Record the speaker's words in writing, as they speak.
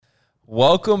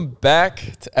Welcome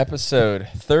back to episode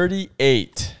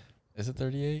 38. Is it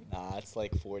 38? Nah, it's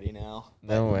like 40 now.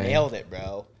 No way. Nailed it,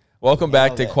 bro. Welcome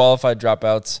back to Qualified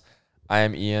Dropouts. I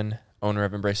am Ian, owner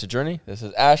of Embrace the Journey. This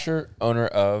is Asher, owner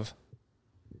of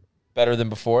Better Than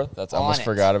Before. That's I almost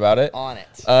forgot about it. On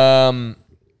it.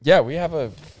 Yeah, we have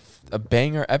a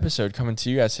banger episode coming to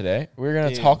you guys today. We're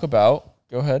going to talk about,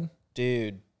 go ahead.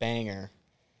 Dude, banger.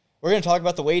 We're going to talk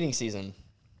about the waiting season.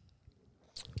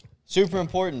 Super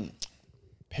important.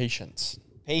 Patience,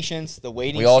 the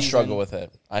waiting season. We all struggle with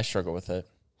it. I struggle with it.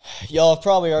 Y'all have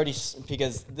probably already,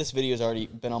 because this video has already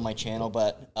been on my channel,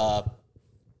 but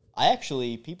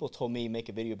people told me make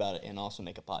a video about it and also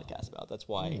make a podcast about it. That's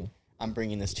why I'm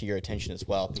bringing this to your attention as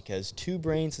well, because two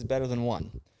brains is better than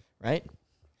one, right?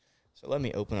 So let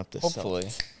me open up this. Hopefully.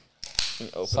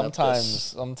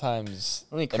 Sometimes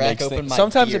let me crack open my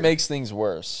Sometimes beer. it makes things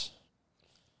worse.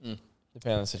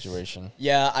 Depending on the situation.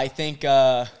 Yeah, I think,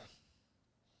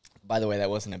 by the way, that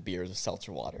wasn't a beer. It was a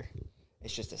seltzer water.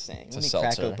 It's just a saying. Let me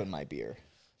crack open my beer.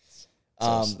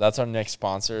 So that's our next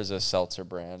sponsor is a seltzer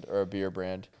brand or a beer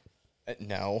brand.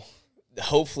 No.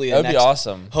 Hopefully that would be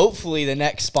awesome. Hopefully the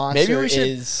next sponsor Maybe we should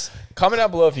is... Comment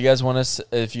down below if you guys want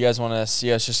to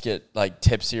see us just get like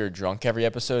tipsy or drunk every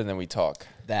episode and then we talk.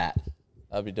 That'd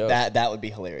be dope. That would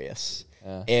be hilarious.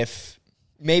 Yeah. If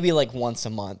maybe like once a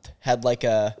month had like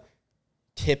a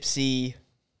tipsy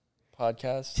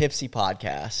podcast.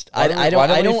 Why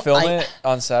don't we film it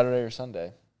on Saturday or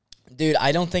Sunday? Dude,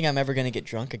 I don't think I'm ever gonna get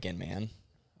drunk again, man.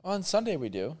 On Sunday we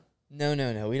do. No,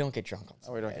 we don't get drunk on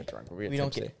Sunday. Oh, we don't get drunk.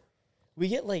 We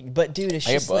get like, but dude,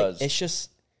 I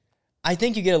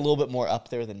think you get a little bit more up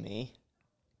there than me.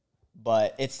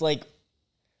 But it's like,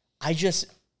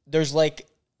 there's like,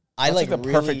 the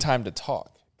perfect time to talk.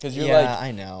 Because you're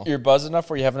I know. You're buzzed enough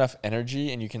where you have enough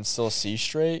energy and you can still see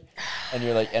straight and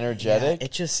you're like energetic. Yeah,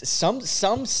 it just, some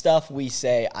stuff we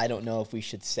say, I don't know if we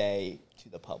should say to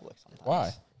the public sometimes.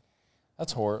 Why?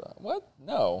 That's horrible. What?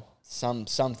 No. Some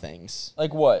things.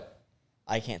 Like what?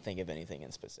 I can't think of anything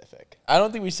in specific. I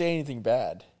don't think we say anything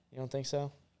bad. You don't think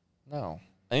so? No.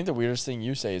 I think the weirdest thing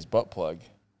you say is butt plug.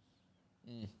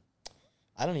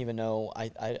 I don't even know.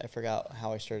 I forgot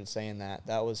how I started saying that.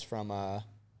 That was from...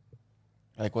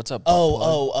 Like, what's up?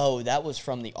 Oh, that was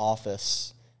from The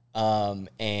Office. What's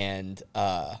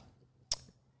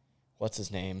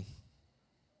his name?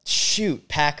 Shoot,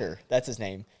 Packer. That's his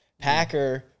name.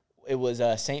 Packer, it was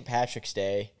St. Patrick's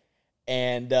Day,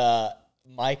 and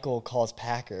Michael calls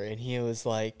Packer, and he was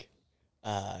like,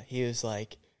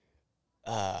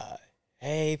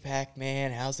 hey,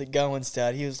 Pac-Man, how's it going,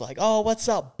 stud? He was like, oh, what's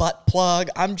up, butt plug?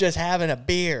 I'm just having a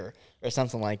beer, or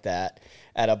something like that,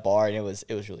 at a bar, and it was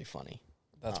really funny.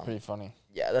 That's pretty funny.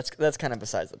 Yeah, that's kind of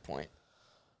besides the point.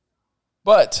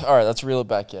 But all right, let's reel it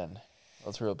back in.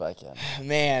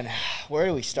 Man, where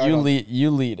do we start? You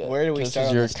lead it. Where do we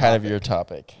start? This is kind of your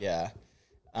topic. Yeah.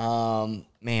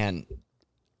 Man.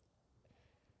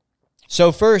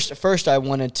 So first, I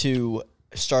wanted to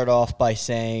start off by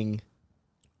saying,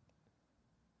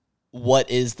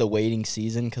 what is the waiting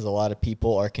season? Because a lot of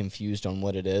people are confused on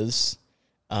what it is,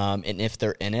 and if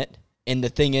they're in it. And the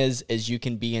thing is you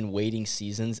can be in waiting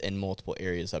seasons in multiple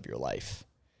areas of your life.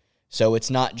 So it's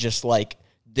not just like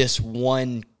this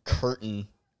one curtain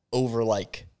over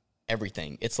like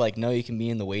everything. It's like, no, you can be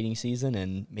in the waiting season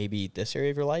in maybe this area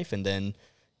of your life, and then,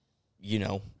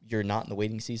 you're not in the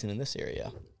waiting season in this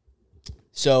area.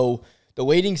 So the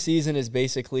waiting season is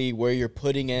basically where you're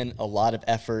putting in a lot of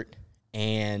effort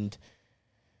and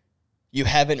you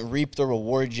haven't reaped the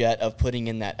reward yet of putting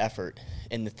in that effort.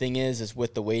 And the thing is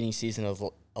with the waiting season,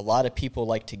 a lot of people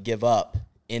like to give up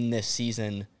in this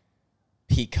season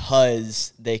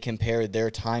because they compare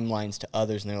their timelines to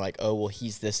others, and they're like, oh, well,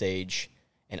 he's this age,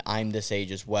 and I'm this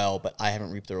age as well, but I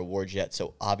haven't reaped the rewards yet,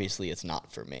 so obviously it's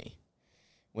not for me.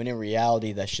 When in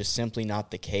reality, that's just simply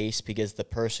not the case, because the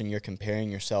person you're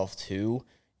comparing yourself to,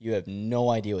 you have no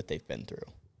idea what they've been through.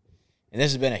 And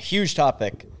this has been a huge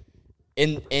topic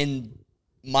in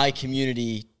my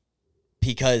community,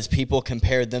 because people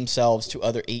compare themselves to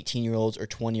other 18-year-olds or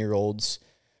 20-year-olds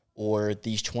or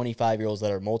these 25-year-olds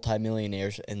that are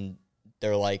multimillionaires, and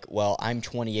they're like, well, I'm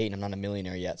 28 and I'm not a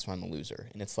millionaire yet, so I'm a loser.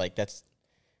 And it's like, that's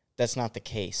not the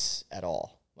case at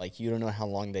all. Like, you don't know how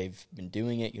long they've been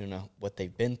doing it. You don't know what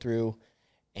they've been through.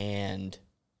 And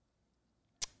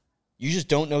you just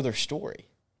don't know their story.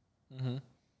 Mm-hmm.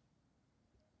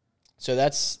 So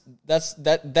that's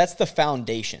the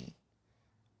foundation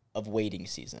of waiting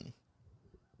season.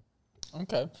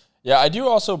 Okay. Yeah, I do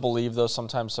also believe, though,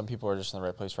 sometimes some people are just in the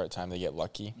right place, right time. They get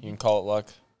lucky. You can call it luck,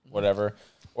 whatever.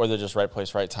 or they're just right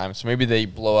place, right time. So maybe they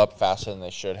blow up faster than they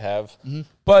should have. Mm-hmm.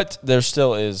 But there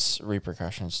still is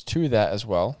repercussions to that as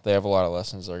well. They have a lot of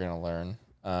lessons they're going to learn.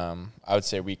 I would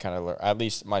say we kind of learn, at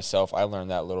least myself, I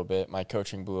learned that a little bit. My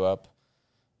coaching blew up,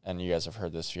 and you guys have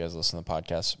heard this if you guys listen to the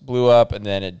podcast. Blew up, and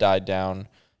then it died down,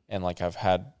 and like I've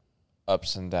had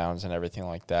ups and downs and everything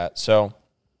like that. So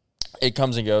it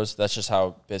comes and goes. That's just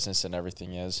how business and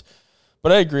everything is.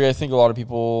 But I agree. I think a lot of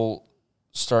people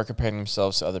start comparing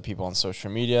themselves to other people on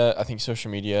social media. I think social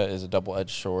media is a double-edged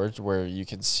sword where you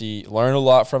can learn a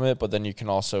lot from it, but then you can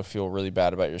also feel really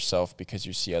bad about yourself because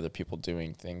you see other people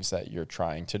doing things that you're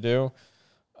trying to do.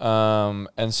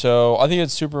 And so I think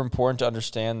it's super important to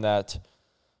understand that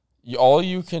all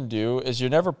you can do is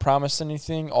you're never promised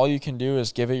anything. All you can do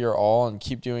is give it your all and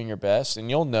keep doing your best, and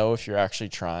you'll know if you're actually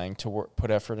trying to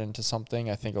put effort into something.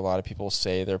 I think a lot of people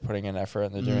say they're putting in effort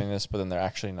and they're doing this, but then they're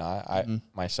actually not.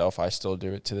 I still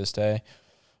do it to this day.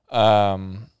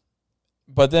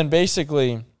 But then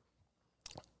basically,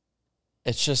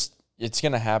 it's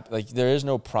going to happen. Like, there is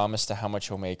no promise to how much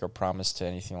you'll make or promise to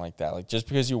anything like that. Like, just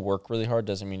because you work really hard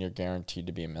doesn't mean you're guaranteed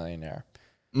to be a millionaire.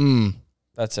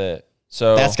 That's it.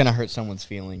 So that's gonna hurt someone's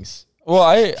feelings. Well,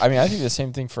 I mean, I think the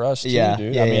same thing for us too,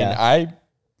 dude. I mean,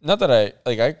 not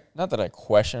that I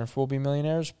question if we'll be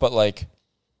millionaires, but like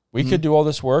we could do all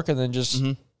this work and then just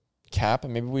cap,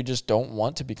 and maybe we just don't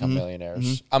want to become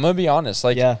millionaires. I'm gonna be honest,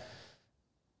 like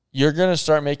you're gonna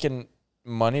start making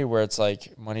money where it's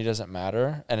like money doesn't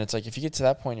matter, and it's like if you get to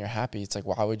that point, you're happy. It's like,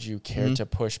 why would you care to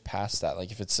push past that?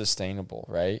 Like if it's sustainable,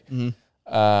 right?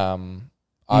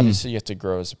 Obviously, you have to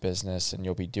grow as a business, and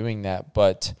you'll be doing that.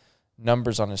 But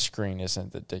numbers on a screen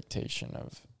isn't the dictation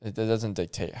of it. It doesn't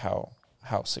dictate how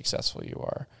successful you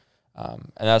are, and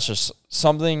that's just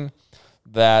something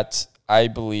that I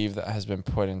believe that has been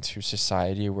put into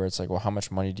society where it's like, well, how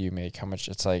much money do you make? How much?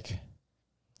 It's like, it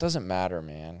doesn't matter,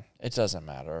 man. It doesn't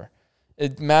matter.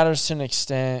 It matters to an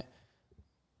extent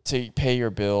to pay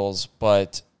your bills,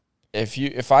 but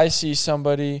if I see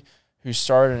somebody who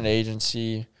started an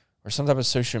agency or some type of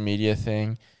social media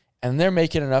thing, and they're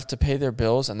making enough to pay their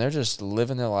bills, and they're just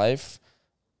living their life,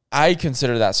 I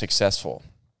consider that successful.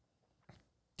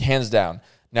 Hands down.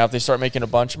 Now, if they start making a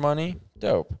bunch of money,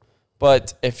 dope.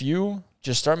 But if you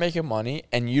just start making money,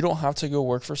 and you don't have to go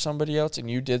work for somebody else, and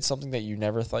you did something that you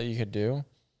never thought you could do,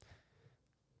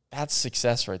 that's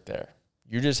success right there.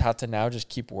 You just have to now just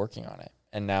keep working on it.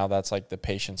 And now that's like the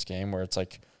patience game where it's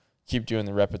like keep doing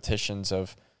the repetitions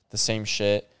of the same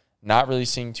shit, not really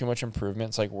seeing too much improvement.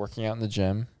 It's like working out in the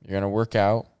gym. You're going to work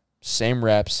out, same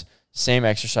reps, same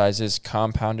exercises,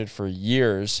 compounded for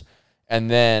years, and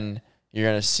then you're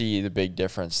going to see the big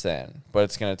difference then. But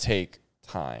it's going to take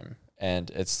time,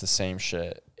 and it's the same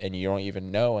shit, and you don't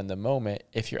even know in the moment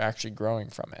if you're actually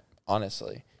growing from it,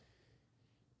 honestly.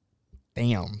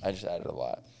 Damn. I just added a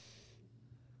lot.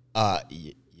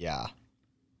 Yeah.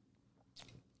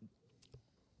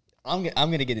 I'm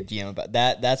gonna get a DM about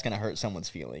that. That's gonna hurt someone's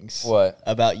feelings. What?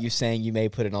 About you saying you may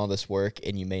put in all this work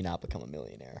and you may not become a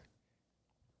millionaire.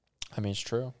 I mean, it's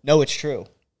true. No, it's true.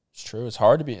 It's true. It's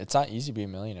hard to be. It's not easy to be a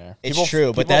millionaire. It's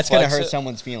true, but that's gonna hurt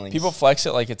someone's feelings. People flex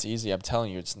it like it's easy. I'm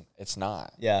telling you, it's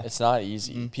not. Yeah, it's not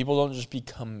easy. People don't just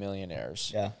become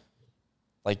millionaires. Yeah,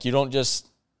 like you don't just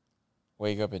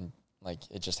wake up and like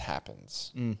it just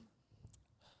happens.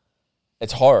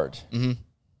 It's hard.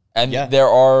 And there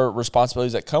are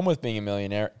responsibilities that come with being a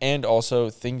millionaire and also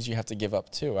things you have to give up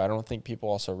too. I don't think people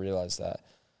also realize that.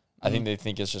 I think they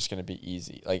think it's just going to be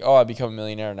easy. Like, oh, I become a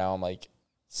millionaire, now I'm like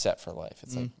set for life.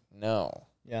 It's like, no.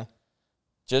 Yeah.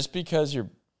 Just because you're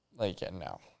like,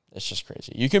 no, it's just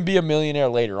crazy. You can be a millionaire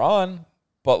later on,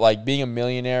 but like being a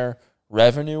millionaire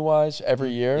revenue-wise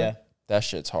every year, that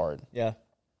shit's hard. Yeah.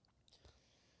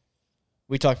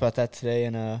 We talked about that today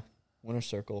in a Winter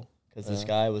Circle because this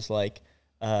guy was like,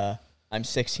 I'm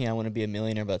 16, I want to be a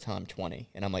millionaire by the time I'm 20.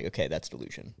 And I'm like, okay, that's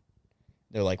delusion.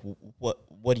 They're like,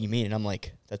 what do you mean? And I'm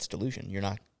like, that's delusion.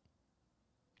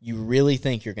 You really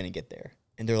think you're going to get there.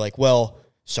 And they're like, well,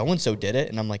 so-and-so did it.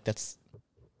 And I'm like, that's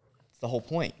the whole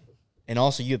point. And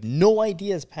also, you have no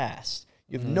idea his past.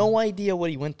 You have no idea what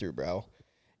he went through, bro.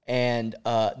 And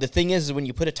the thing is when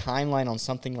you put a timeline on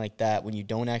something like that, when you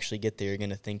don't actually get there, you're going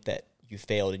to think that you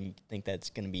failed and you think that's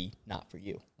going to be not for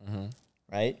you.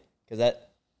 Right? Because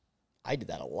I did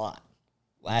that a lot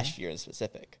last year in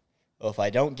specific. Well, if I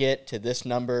don't get to this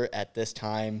number at this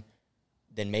time,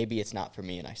 then maybe it's not for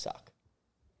me and I suck.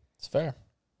 It's fair.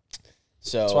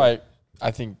 So that's why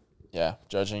I think,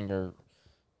 judging or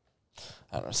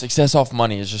I don't know, success off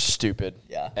money is just stupid.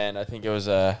 Yeah. And I think it was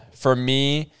for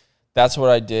me, that's what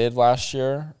I did last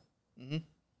year.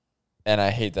 And I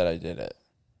hate that I did it,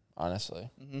 honestly.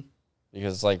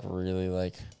 because it's like really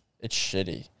like it's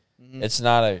shitty. Mm-hmm. It's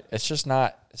just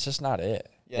not it.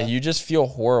 Yeah. And you just feel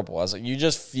horrible. I was like, you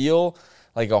just feel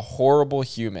like a horrible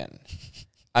human.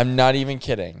 I'm not even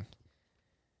kidding.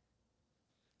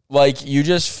 Like you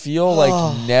just feel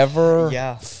like never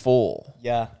full.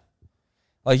 Yeah.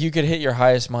 Like you could hit your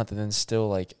highest month and then still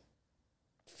like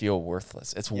feel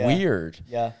worthless. It's weird.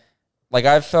 Yeah. Like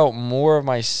I felt more of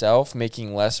myself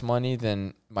making less money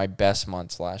than my best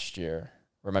months last year.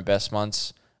 Or my best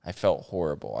months, I felt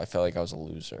horrible. I felt like I was a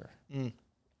loser. Mm.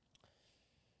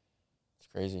 It's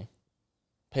crazy.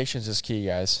 Patience is key,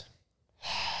 guys.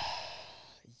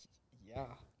 Yeah.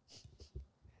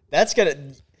 That's gonna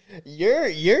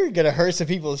you're gonna hurt some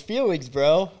people's feelings,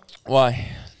 bro. Why?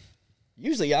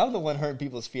 Usually I'm the one hurting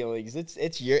people's feelings.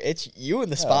 It's you in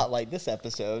the spotlight this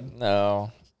episode.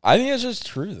 No. I think it's just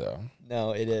true though.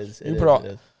 No, it is. It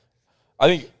is. I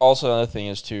think also another thing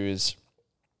is too is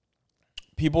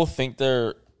people think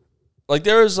they're like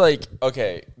there's like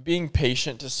okay, being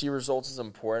patient to see results is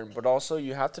important, but also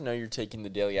you have to know you're taking the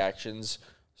daily actions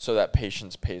so that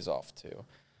patience pays off too.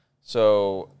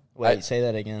 So say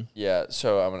that again. Yeah,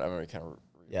 so I'm gonna kind of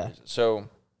yeah. So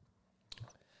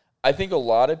I think a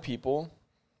lot of people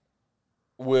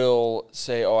will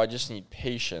say, "Oh, I just need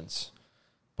patience,"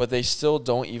 but they still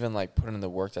don't even like put in the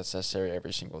work that's necessary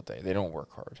every single day. They don't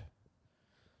work hard.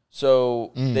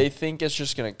 So they think it's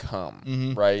just going to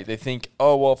come, right? They think,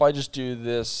 "Oh, well, if I just do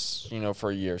this,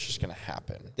 for a year, it's just going to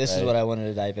happen." This is what I wanted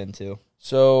to dive into.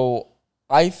 So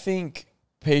I think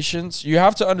patience, you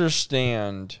have to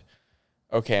understand,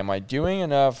 okay, am I doing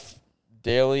enough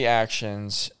daily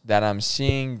actions that I'm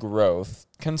seeing growth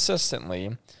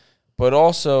consistently, but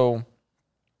also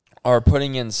are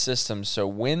putting in systems so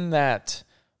when that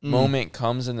moment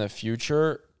comes in the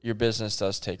future, your business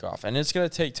does take off. And it's going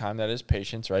to take time. That is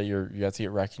patience, right? You have to get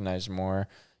recognized more.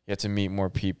 You have to meet more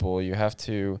people. You have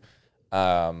to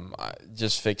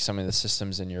just fix some of the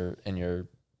systems in your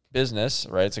business,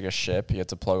 right? It's like a ship. You have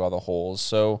to plug all the holes.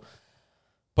 So,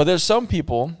 but there's some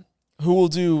people who will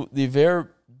do the very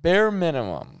bare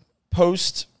minimum,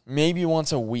 post maybe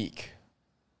once a week,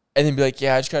 and then be like,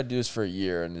 yeah, I just got to do this for a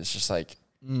year. And it's just like,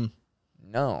 no.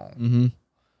 Mm-hmm.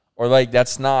 Or like,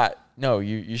 that's not, no,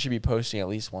 you should be posting at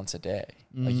least once a day.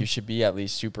 Like you should be at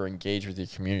least super engaged with your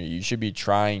community. You should be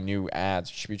trying new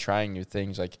ads. You should be trying new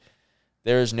things. Like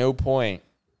there is no point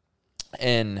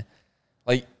in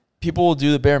like people will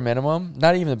do the bare minimum,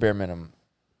 not even the bare minimum.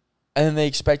 And then they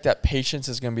expect that patience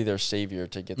is going to be their savior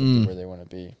to get them to where they want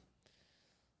to be.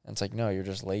 And it's like, no, you're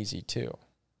just lazy too.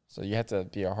 So you have to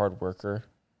be a hard worker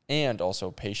and also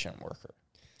a patient worker.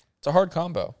 It's a hard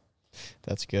combo.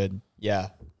 That's good. Yeah.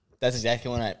 That's exactly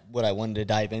what I wanted to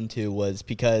dive into was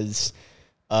because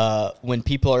when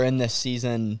people are in this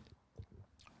season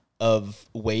of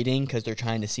waiting because they're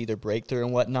trying to see their breakthrough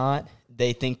and whatnot,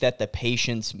 they think that the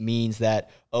patience means that,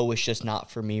 oh, it's just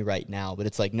not for me right now. But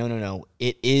it's like, no.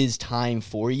 It is time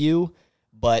for you,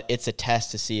 but it's a test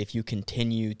to see if you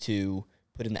continue to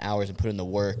put in the hours and put in the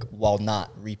work while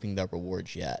not reaping the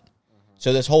rewards yet.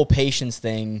 So this whole patience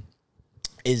thing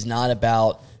is not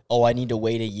about, oh, I need to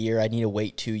wait a year, I need to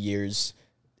wait 2 years.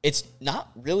 It's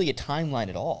not really a timeline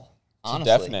at all,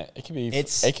 honestly. It's definite.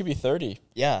 It could be 30.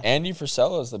 Yeah. Andy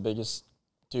Frisella is the biggest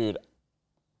dude.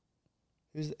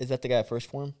 Is that the guy at First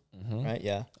Form? Mm-hmm. Right,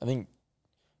 yeah. I think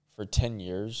for 10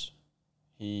 years,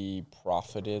 he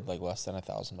profited like less than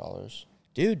 $1,000.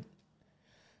 Dude.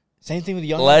 Same thing with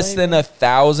Young. Less than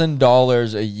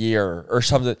 $1,000 a year or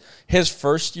something. His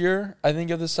first year, I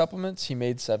think, of the supplements, he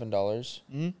made $7.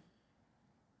 Mm-hmm.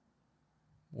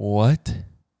 What?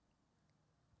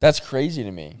 That's crazy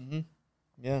to me. Mm-hmm.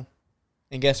 Yeah.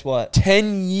 And guess what?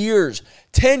 10 years.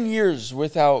 10 years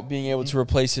without being able to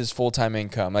replace his full-time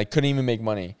income. Like, couldn't even make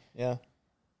money. Yeah.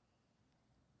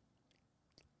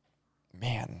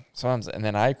 Man, sometimes, and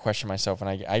then I question myself and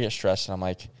I get stressed and I'm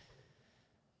like,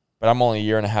 but I'm only a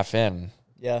year and a half in.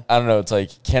 Yeah. I don't know. It's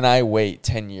like, can I wait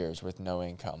 10 years with no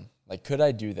income? Like, could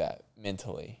I do that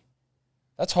mentally?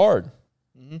 That's hard.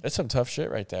 Mm-hmm. That's some tough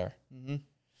shit right there. Mm-hmm.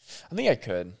 I think I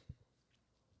could.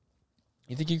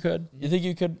 You think you could? You think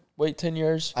you could wait 10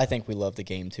 years? I think we love the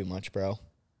game too much, bro.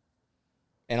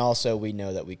 And also, we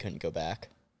know that we couldn't go back.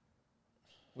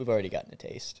 We've already gotten a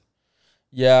taste.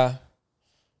 Yeah.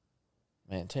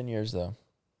 Man, 10 years, though.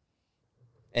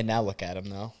 And now look at him,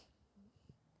 though.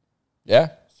 Yeah.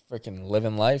 He's freaking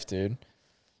living life, dude.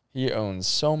 He owns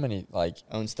so many, like...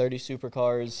 Owns 30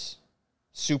 supercars.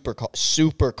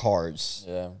 Supercars.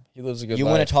 Yeah. He lives a good life. You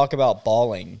want to talk about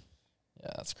balling. Yeah,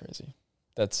 that's crazy.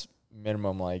 That's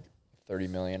minimum, like, $30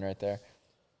 million right there.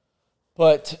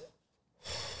 But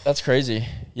That's crazy.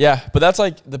 Yeah, but that's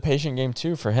like the patient game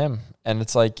too for him. And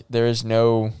it's like there is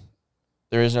no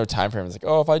time frame. It's like,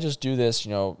 oh, if I just do this,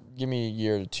 give me a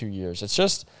year to 2 years. It's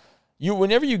just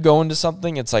whenever you go into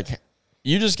something, it's like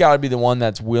you just got to be the one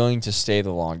that's willing to stay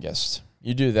the longest.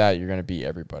 You do that, you're going to beat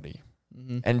everybody.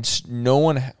 Mm-hmm. And no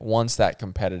one wants that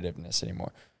competitiveness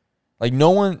anymore. Like no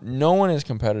one is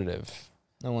competitive.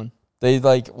 No one. They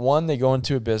they go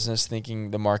into a business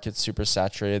thinking the market's super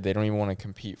saturated. They don't even want to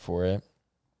compete for it.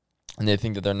 And they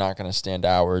think that they're not going to stand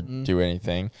out or do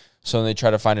anything. So then they try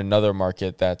to find another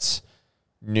market that's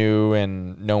new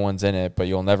and no one's in it, but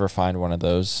you'll never find one of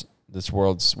those. This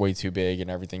world's way too big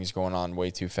and everything's going on way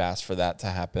too fast for that to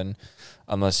happen.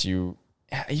 Unless you,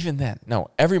 even then, no,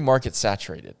 every market's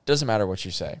saturated. Doesn't matter what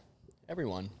you say.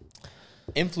 Everyone.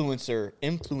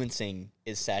 Influencing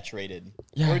is saturated.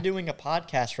 Yeah. We're doing a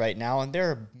podcast right now, and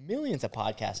there are millions of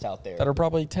podcasts out there that are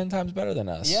probably 10 times better than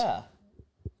us. Yeah.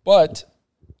 But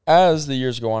as the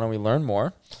years go on and we learn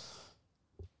more,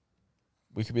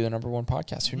 we could be the number one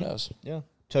podcast. Who knows? Yeah.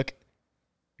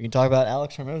 We can talk about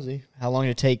Alex Hormozy. How long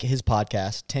did it take his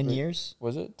podcast? 10 years?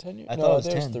 Was it 10 years? I thought it was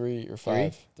 10. It was 3 or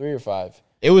 5. 3 or 5.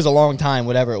 It was a long time,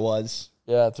 whatever it was.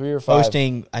 Yeah, 3 or 5.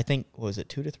 Posting, I think, what was it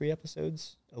 2 to 3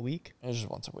 episodes a week? It was just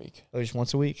once a week. Oh, just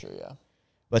once a week? Sure, yeah.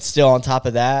 But still, on top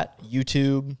of that,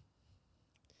 YouTube.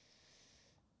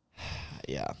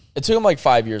 Yeah. It took him like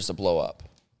 5 years to blow up.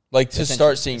 To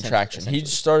start seeing traction. He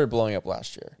just started blowing up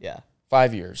last year. Yeah.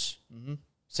 5 years. Mm-hmm.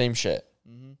 Same shit.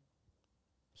 Mm-hmm.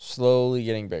 Slowly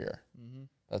getting bigger. Mm-hmm.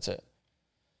 That's it.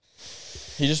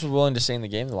 He just was willing to stay in the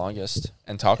game the longest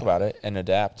and talk about it and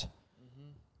adapt. Mm-hmm.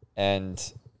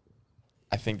 And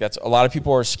I think that's a lot of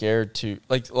people are scared to,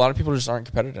 a lot of people just aren't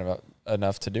competitive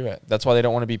enough to do it. That's why they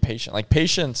don't want to be patient.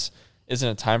 Patience isn't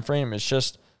a time frame. It's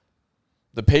just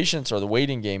the patience or the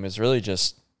waiting game is really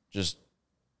just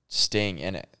staying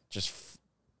in it.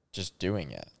 Just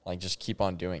doing it. Just keep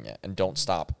on doing it and don't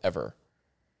stop ever.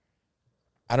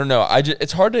 I don't know.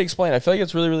 It's hard to explain. I feel like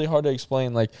it's really, really hard to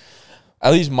explain,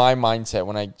 at least my mindset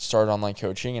when I started online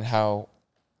coaching and how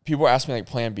people ask me,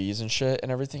 plan Bs and shit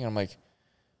and everything. And I'm like,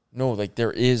 no,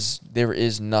 there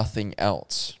is nothing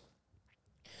else.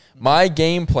 My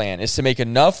game plan is to make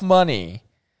enough money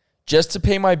just to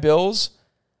pay my bills.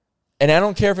 And I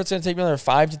don't care if it's going to take me another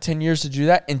 5 to 10 years to do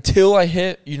that until I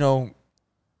hit,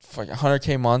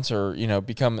 100K months or,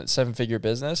 become a 7-figure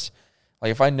business.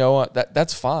 If I know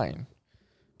that's fine.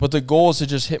 But the goal is to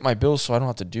just hit my bills so I don't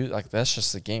have to do that's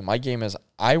just the game. My game is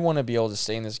I want to be able to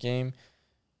stay in this game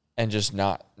and just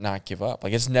not give up.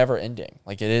 It's never ending.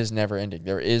 It is never ending.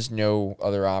 There is no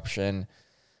other option.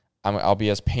 I'll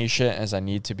be as patient as I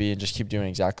need to be and just keep doing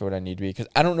exactly what I need to be because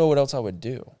I don't know what else I would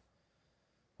do.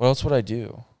 What else would I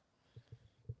do?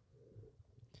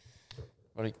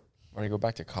 Would I go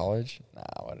back to college? Nah,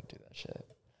 I wouldn't do that shit.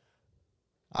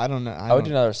 I don't know. I would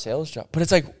do another sales job. But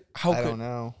it's how I don't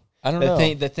know. I don't know.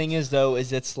 The thing is, though,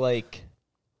 is it's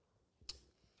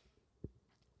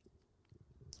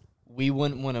we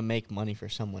wouldn't want to make money for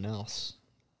someone else.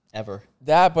 Ever.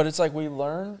 But it's we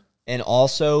learn. And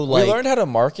also, we learned how to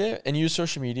market and use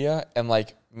social media and,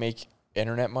 make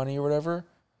internet money or whatever.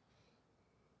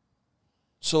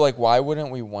 So, why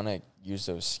wouldn't we want to use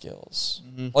those skills?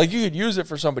 Mm-hmm. You could use it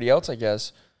for somebody else, I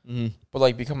guess. Mm-hmm.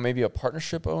 But, become maybe a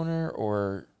partnership owner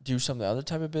or do some other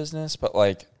type of business. But,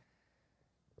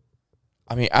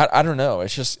 I don't know.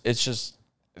 It's just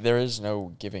there is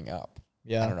no giving up.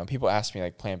 Yeah. I don't know. People ask me,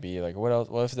 plan B, what else?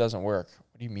 What if it doesn't work?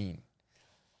 What do you mean?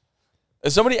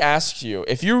 If somebody asks you,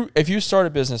 if you start a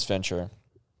business venture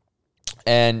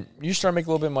and you start making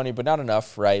a little bit of money, but not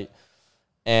enough, right?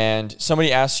 And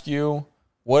somebody asks you,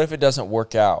 what if it doesn't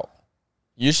work out?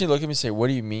 You usually look at me and say, what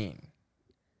do you mean?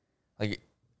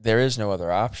 There is no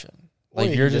other option.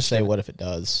 You're just say, what if it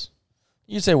does?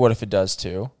 You say, what if it does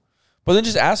too? But then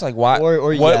just ask, why?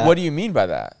 What do you mean by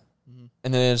that? Mm-hmm.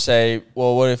 And then say,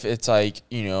 well, what if it's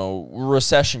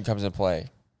recession comes into play?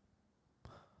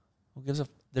 Who gives a?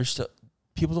 There's still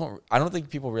people don't. I don't think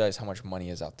people realize how much money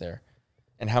is out there,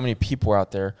 and how many people are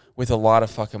out there with a lot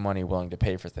of fucking money willing to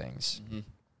pay for things. Mm-hmm.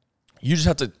 You just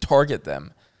have to target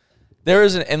them. There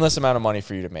is an endless amount of money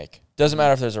for you to make. Doesn't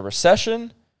matter if there's a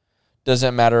recession.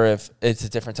 Doesn't matter if it's a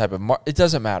different type of it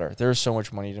doesn't matter. There's so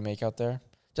much money to make out there.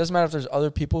 Doesn't matter if there's other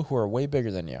people who are way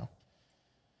bigger than you.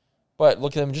 But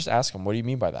look at them and just ask them, what do you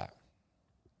mean by that?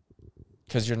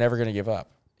 Because you're never going to give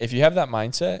up. If you have that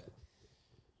mindset,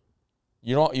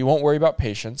 you won't worry about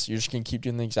patience. You're just going to keep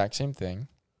doing the exact same thing.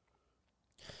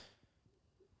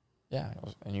 Yeah,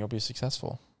 and you'll be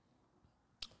successful.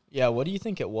 Yeah, what do you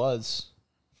think it was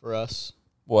for us?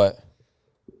 What?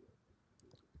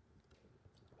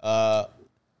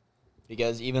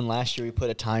 Because even last year we put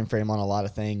a time frame on a lot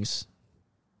of things.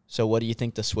 So what do you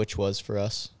think the switch was for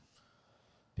us?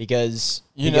 Because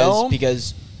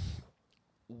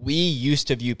we used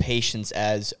to view patience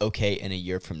as okay in a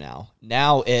year from now.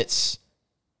 Now it's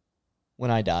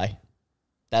when I die.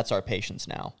 That's our patience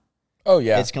now. Oh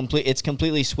yeah. It's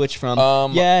completely switched from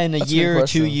in a year or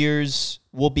 2 years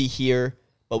we'll be here,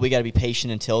 but we got to be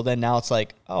patient until then. Now it's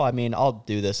like, I'll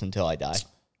do this until I die.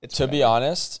 To be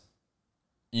honest,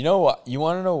 you know what? You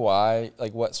want to know why?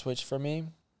 Like what switched for me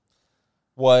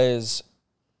was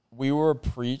we were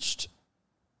preached.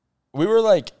 We were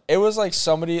like, it was like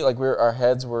somebody, like our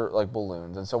heads were like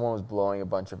balloons and someone was blowing a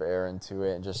bunch of air into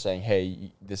it and just saying,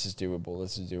 hey, this is doable,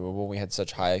 this is doable. We had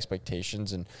such high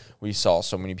expectations and we saw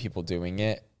so many people doing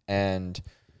it. And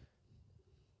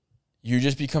you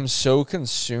just become so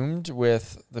consumed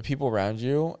with the people around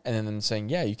you and then saying,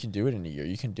 yeah, you can do it in a year,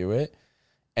 you can do it.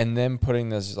 And then putting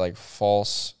this like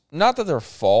false, not that they're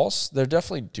false, they're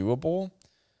definitely doable.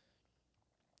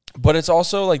 But it's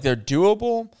also like they're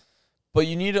doable. But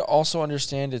you need to also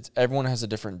understand everyone has a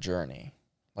different journey.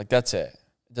 Like, that's it.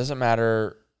 It doesn't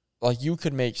matter. Like, you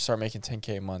could start making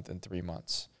 $10K a month in 3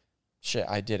 months. Shit,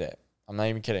 I did it. I'm not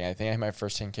even kidding. I think I had my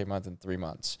first $10K a month in 3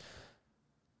 months.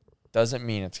 Doesn't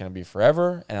mean it's going to be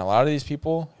forever. And a lot of these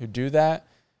people who do that,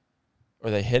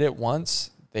 or they hit it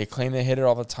once, they claim they hit it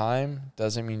all the time.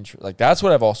 Doesn't mean like that's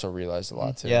what I've also realized a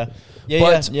lot too. Yeah.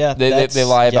 They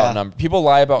lie about numbers. People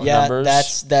lie about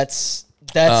numbers. That's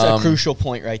a crucial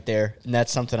point right there, and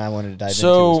that's something I wanted to dive into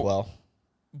as well.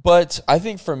 But I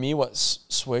think for me, what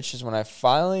switched is when I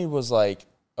finally was like,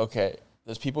 okay,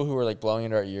 there's people who were like blowing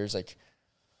into our ears. Like,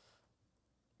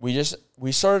 we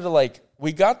started to like,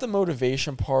 we got the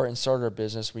motivation part and started our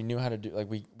business. We knew how to do, like,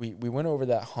 we went over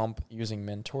that hump using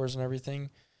mentors and everything.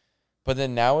 But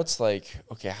then now it's like,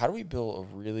 okay, how do we build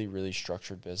a really, really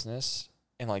structured business?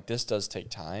 And like, this does take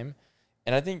time.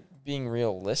 And I think being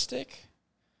realistic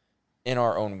in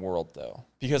our own world, though,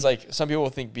 because like some people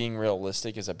think being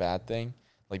realistic is a bad thing.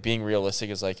 Like being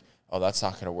realistic is like, oh, that's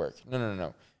not going to work.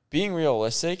 No. Being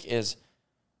realistic is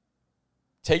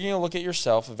taking a look at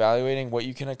yourself, evaluating what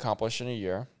you can accomplish in a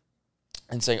year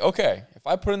and saying, okay, if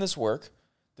I put in this work,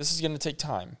 this is going to take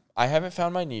time. I haven't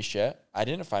found my niche yet. I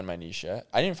didn't find my niche yet.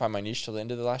 I didn't find my niche till the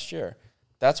end of the last year.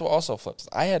 That's what also flips.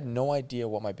 I had no idea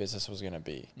what my business was going to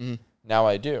be. Mm. Now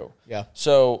I do. Yeah.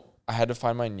 So I had to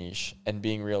find my niche and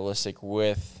being realistic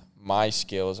with my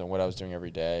skills and what I was doing every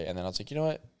day. And then I was like, you know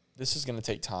what? This is going to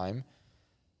take time.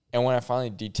 And when I finally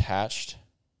detached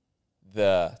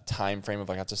the time frame of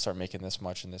like I have to start making this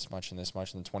much and this much and this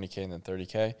much and then 20K and then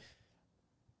 30K,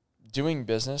 doing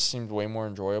business seemed way more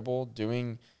enjoyable.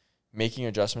 Making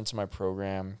adjustments in my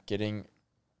program,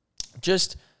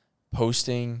 just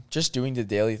posting, just doing the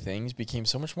daily things became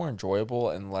so much more enjoyable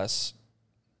and less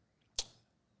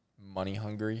money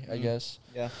hungry, I guess.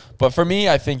 Yeah. But for me,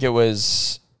 I think it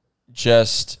was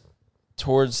just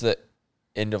towards the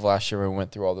end of last year when we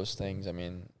went through all those things. I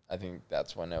mean, I think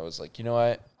that's when I was like, you know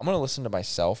what? I'm going to listen to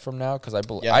myself from now because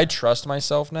I trust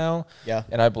myself now. Yeah.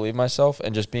 And I believe myself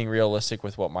and just being realistic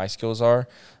with what my skills are.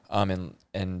 And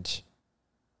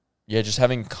just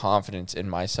having confidence in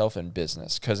myself and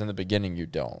business because in the beginning you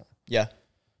don't. Yeah.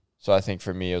 So I think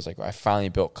for me, it was like I finally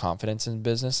built confidence in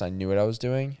business. I knew what I was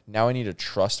doing. Now I need to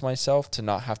trust myself to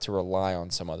not have to rely on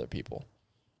some other people.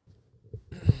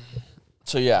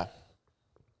 So, yeah.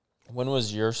 When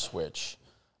was your switch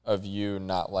of you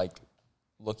not, like,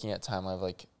 looking at timeline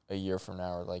like a year from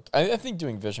now? Or like I think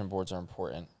doing vision boards are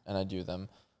important, and I do them.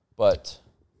 But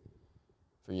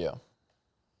for you?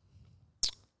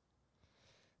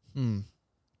 Was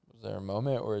there a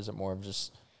moment, or is it more of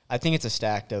just? I think it's a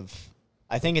stack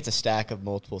of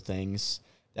multiple things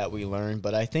that we learned,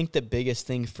 but I think the biggest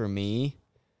thing for me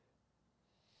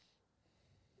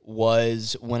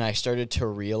was when I started to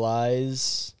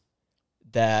realize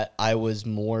that I was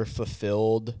more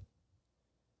fulfilled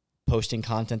posting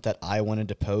content that I wanted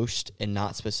to post and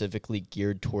not specifically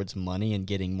geared towards money and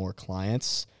getting more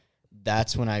clients.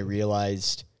 That's when I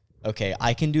realized, okay,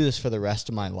 I can do this for the rest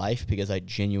of my life because I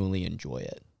genuinely enjoy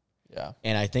it. Yeah.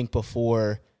 And I think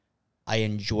before I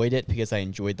enjoyed it because I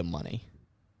enjoyed the money.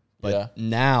 But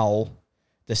now,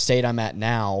 the state I'm at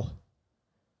now,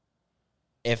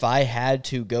 if I had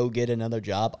to go get another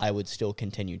job, I would still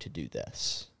continue to do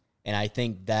this. And I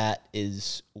think that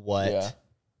is what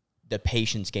the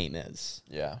patience game is.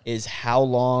 Yeah. Is how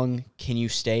long can you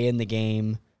stay in the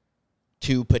game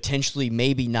to potentially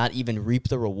maybe not even reap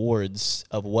the rewards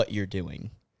of what you're doing.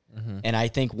 Mm-hmm. And I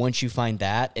think once you find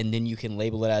that, and then you can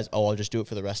label it as, oh, I'll just do it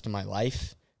for the rest of my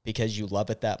life because you love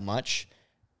it that much,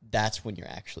 that's when you're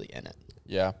actually in it.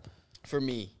 Yeah. For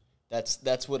me,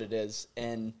 That's what it is.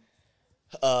 And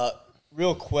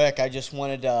real quick, I just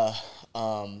wanted to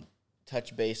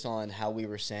touch base on how we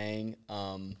were saying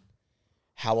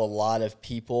how a lot of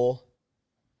people,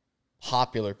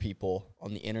 popular people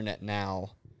on the internet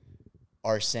now,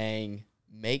 are saying,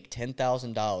 make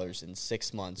 $10,000 in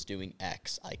 6 months doing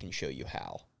X. I can show you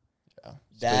how. Yeah,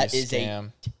 that is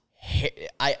scam.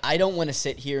 I don't want to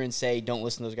sit here and say, don't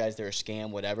listen to those guys. They're a scam,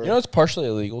 whatever. You know, it's partially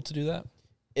illegal to do that.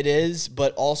 It is,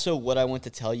 but also what I want to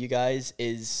tell you guys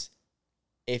is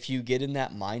if you get in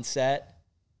that mindset,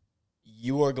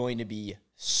 you are going to be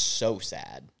so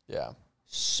sad. Yeah.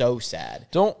 So sad.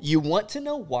 Don't you want to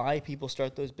know why people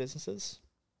start those businesses?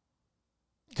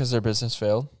 Because their business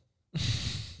failed?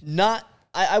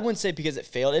 I wouldn't say because it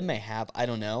failed. It may have. I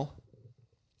don't know.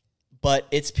 But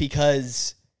it's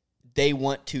because they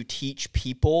want to teach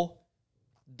people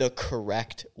the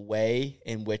correct way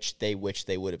in which they wish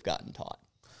they would have gotten taught.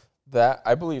 That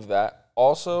I believe that.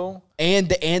 Also, and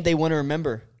they want to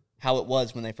remember how it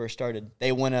was when they first started.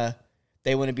 They want to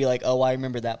be like, "Oh, I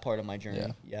remember that part of my journey."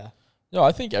 Yeah. No,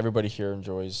 I think everybody here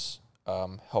enjoys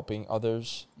helping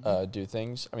others do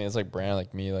things. I mean, it's like Brandon,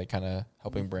 like me, like kind of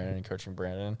helping Brandon and coaching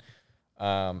Brandon.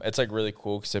 It's like really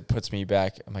cool because it puts me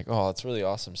back. I'm like, oh, it's really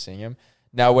awesome seeing him.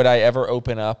 Now, would I ever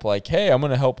open up like, hey, I'm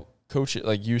going to help coach it,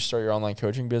 like you start your online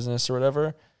coaching business or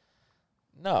whatever?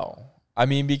 No. I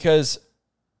mean, because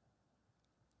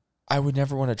I would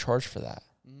never want to charge for that.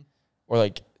 Or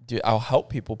like, dude, I'll help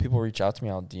people. People reach out to me.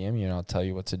 I'll DM you and I'll tell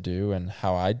you what to do and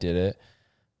how I did it.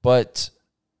 But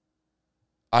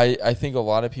I think a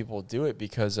lot of people do it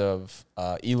because of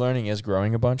e-learning is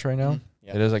growing a bunch right now.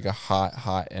 Yep. It is like a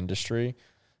hot industry.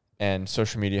 And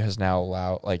social media has now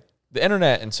allowed, like the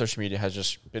internet and social media has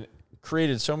just been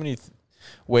created so many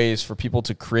ways for people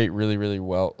to create really, really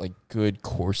well, like good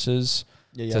courses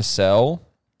to sell.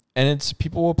 And it's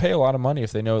people will pay a lot of money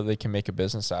if they know they can make a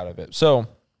business out of it. So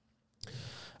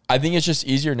I think it's just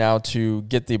easier now to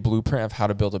get the blueprint of how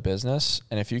to build a business.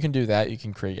 And if you can do that, you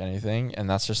can create anything. And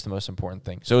that's just the most important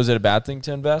thing. So is it a bad thing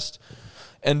to invest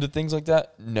into things like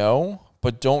that? No,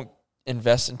 but don't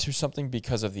invest into something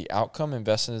because of the outcome.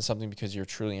 Invest into something because you're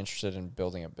truly interested in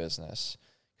building a business.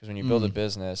 Because when you build a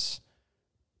business,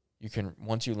 you can,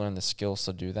 once you learn the skills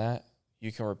to do that,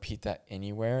 you can repeat that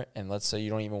anywhere. And let's say you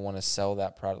don't even want to sell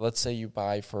that product. Let's say you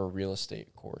buy for a real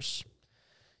estate course.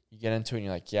 You get into it and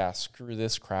you're like, yeah, screw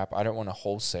this crap. I don't want to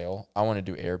wholesale. I want to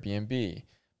do Airbnb.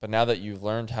 But now that you've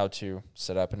learned how to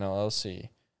set up an LLC,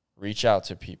 reach out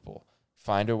to people,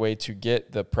 find a way to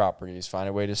get the properties, find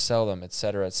a way to sell them, et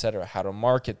cetera, how to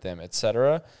market them, et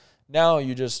cetera. Now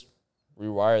you just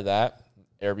rewire that.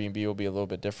 Airbnb will be a little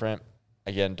bit different.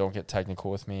 Again, don't get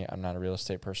technical with me. I'm not a real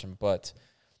estate person, but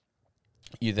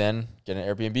you then get an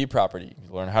Airbnb property.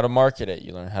 You learn how to market it.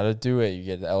 You learn how to do it. You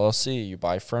get an LLC. You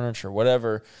buy furniture,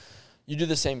 whatever. You do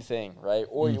the same thing, right?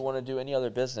 Or you want to do any other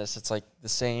business. It's like the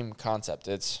same concept.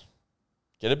 It's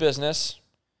get a business,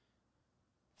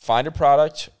 find a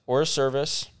product or a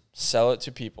service, sell it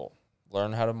to people,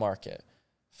 learn how to market,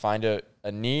 find a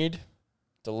need,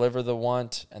 deliver the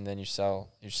want, and then you sell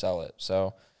it.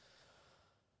 So,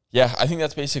 yeah, I think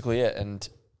that's basically it. And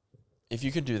if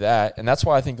you could do that, and that's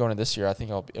why I think going into this year, I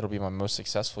think it'll be my most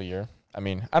successful year. I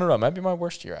mean, I don't know. It might be my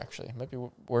worst year, actually. It might be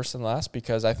worse than last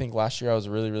because I think last year I was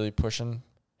really, really pushing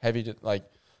heavy to, like,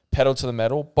 pedal to the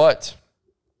metal, but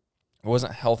it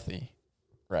wasn't healthy,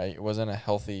 right? It wasn't a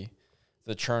healthy –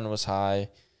 the churn was high.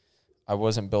 I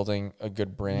wasn't building a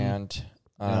good brand.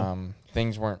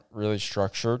 Things weren't really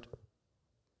structured.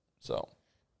 So.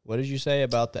 What did you say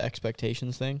about the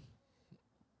expectations thing?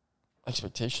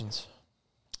 Expectations.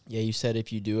 Yeah, you said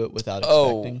if you do it without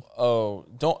expecting.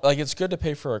 Don't, like, it's good to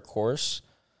pay for a course.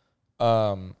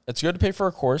 It's good to pay for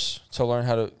a course to learn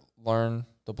how to learn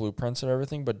the blueprints and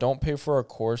everything, but don't pay for a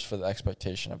course for the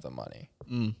expectation of the money.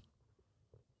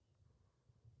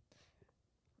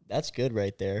 That's good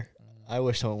right there. I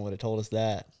wish someone would have told us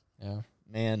that. Yeah.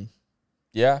 Man.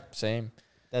 Yeah, same.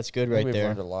 That's good right we've there.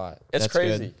 We've learned a lot. It's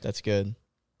crazy. Good. That's good.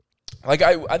 Like,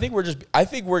 I think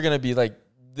we're going to be like,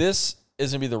 this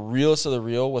is going to be the realest of the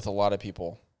real with a lot of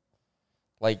people.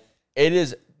 Like,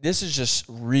 this is just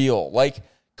real. Like,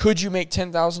 could you make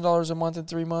 $10,000 a month in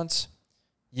 3 months?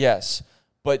 Yes.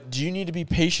 But do you need to be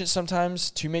patient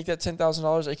sometimes to make that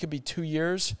 $10,000? It could be 2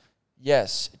 years.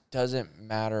 Yes. It doesn't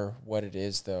matter what it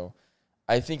is, though.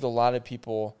 I think a lot of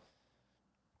people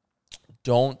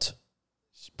don't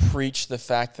preach the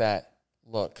fact that,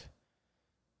 look,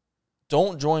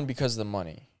 don't join because of the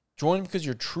money. Join because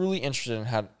you're truly interested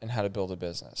in how to build a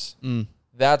business.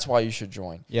 That's why you should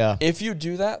join. Yeah. If you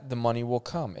do that, the money will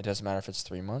come. It doesn't matter if it's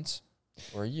 3 months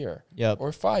or a year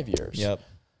or 5 years. Yep.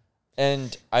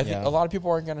 And I think a lot of people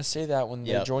aren't going to say that when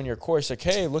they join your course. Like,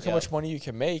 hey, look how much money you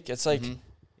can make. It's like,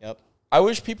 I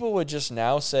wish people would just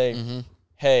now say,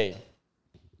 hey,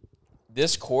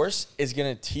 this course is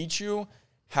going to teach you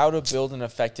how to build an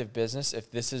effective business if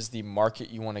this is the market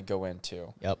you want to go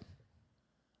into.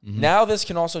 Now this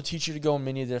can also teach you to go in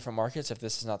many different markets if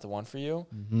this is not the one for you.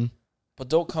 But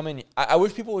don't come in. I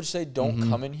wish people would say don't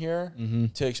come in here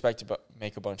to expect to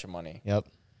make a bunch of money.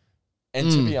 And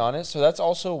to be honest, so that's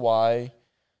also why,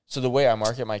 so the way I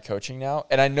market my coaching now,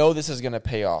 and I know this is going to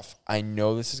pay off. I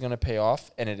know this is going to pay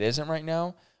off, and it isn't right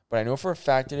now, but I know for a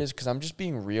fact it is because I'm just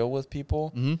being real with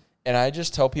people. And I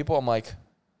just tell people, I'm like,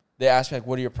 they ask me, like,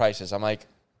 what are your prices? I'm like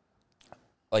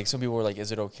some people were like,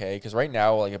 is it okay? Because right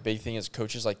now, like, a big thing is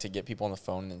coaches like to get people on the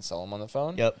phone and then sell them on the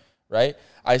phone. Right?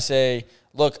 I say,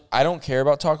 look, I don't care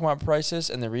about talking about prices,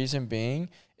 and the reason being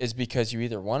is because you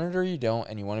either want it or you don't,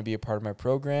 and you want to be a part of my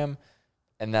program.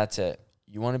 And that's it.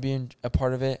 You want to be a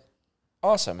part of it?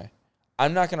 Awesome.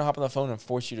 I'm not going to hop on the phone and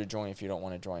force you to join if you don't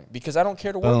want to join. Because I don't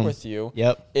care to work with you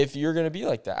if you're going to be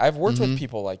like that. I've worked with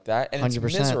people like that, and 100%.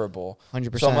 It's miserable.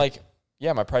 100%. So I'm like,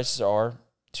 yeah, my prices are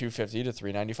 $250 to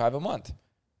 $395 a month.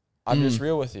 I'm just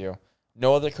real with you.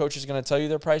 No other coach is going to tell you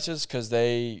their prices because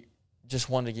they just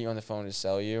wanted to get you on the phone to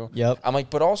sell you. I'm like,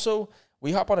 but also,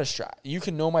 we hop on a you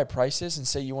can know my prices and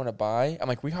say you want to buy. I'm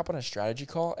like, we hop on a strategy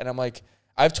call, and I'm like,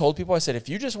 I've told people, I said, if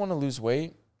you just want to lose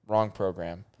weight, wrong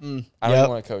program. I don't even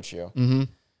want to coach you.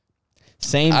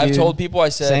 Same, I've told people, I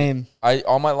said,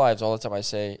 all my lives, all the time, I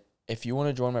say, if you want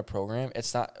to join my program,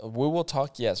 it's not, we will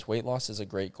talk, yes, weight loss is a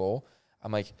great goal.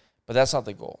 I'm like, but that's not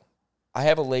the goal. I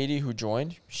have a lady who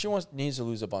joined, she needs to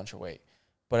lose a bunch of weight.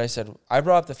 But I said, I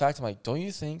brought up the fact, I'm like, don't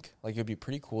you think like it would be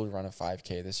pretty cool to run a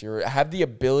 5K this year? Have the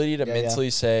ability to mentally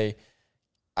say,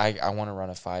 I want to run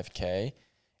a 5K.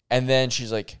 And then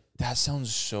she's like, that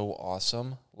sounds so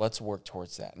awesome. Let's work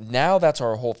towards that. Now that's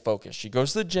our whole focus. She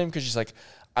goes to the gym because she's like,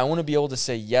 I want to be able to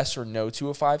say yes or no to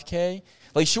a 5K.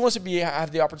 Like, she wants to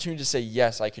have the opportunity to say,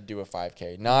 yes, I could do a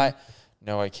 5K. Not,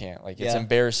 no, I can't. Like, it's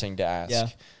embarrassing to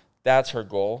ask. That's her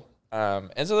goal.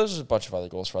 And so there's just a bunch of other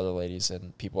goals for other ladies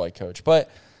and people I coach.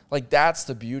 But, like, that's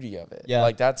the beauty of it.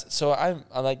 Like, that's – so I'm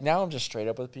like, now I'm just straight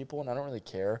up with people, and I don't really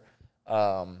care.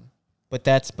 But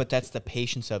that's the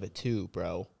patience of it too,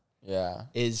 bro.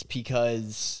 Is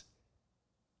because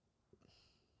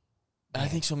I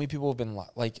think so many people have been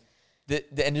like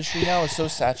the industry now is so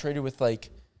saturated with like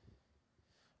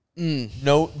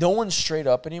no one's straight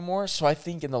up anymore. So I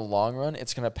think in the long run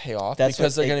it's gonna pay off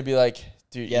because they're gonna be like,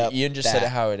 dude, Ian just said it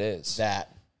how it is.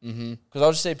 Because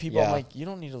I'll just say to people, I'm like, you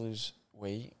don't need to lose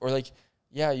weight, or like,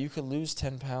 yeah, you could lose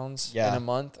 10 pounds in a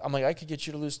month. I'm like, I could get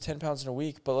you to lose 10 pounds in a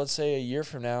week, but let's say a year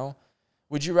from now.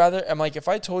 Would you rather, I'm like, if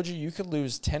I told you could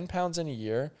lose 10 pounds in a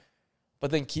year,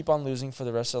 but then keep on losing for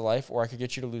the rest of life, or I could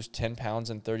get you to lose 10 pounds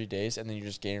in 30 days, and then you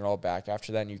just gain it all back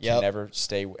after that, and you can never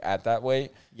stay at that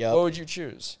weight, what would you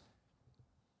choose?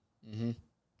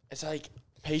 It's like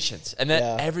patience. And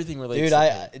then everything relates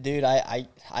Dude, I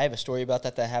have a story about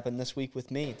that happened this week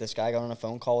with me. This guy got on a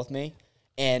phone call with me,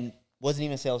 and wasn't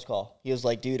even a sales call. He was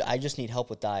like, dude, I just need help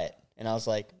with diet. And I was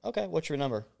like, okay, what's your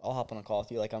number? I'll hop on a call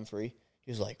with you. Like, I'm free.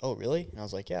 He was like, oh, really? And I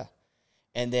was like, yeah.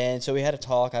 And then, so we had a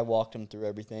talk. I walked him through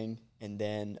everything. And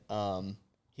then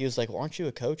he was like, well, aren't you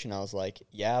a coach? And I was like,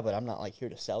 yeah, but I'm not, like, here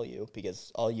to sell you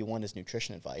because all you want is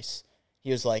nutrition advice.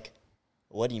 He was like,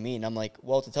 what do you mean? I'm like,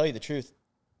 well, to tell you the truth,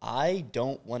 I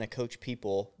don't want to coach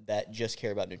people that just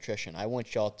care about nutrition. I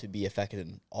want y'all to be effective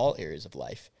in all areas of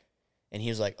life. And he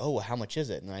was like, oh, well, how much is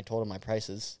it? And I told him my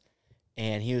prices.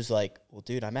 And he was like, well,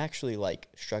 dude, I'm actually, like,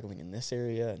 struggling in this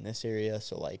area and this area.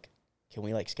 So, like, can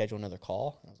we, like, schedule another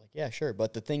call? And I was like, yeah, sure.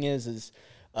 But the thing is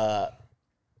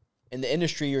in the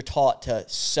industry, you're taught to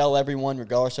sell everyone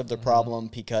regardless of their problem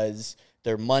because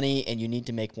they're money and you need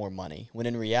to make more money. When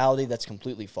in reality, that's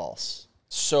completely false.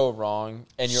 So wrong.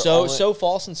 And you're so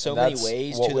false in so many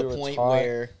ways to the point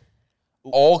where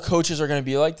all coaches are going to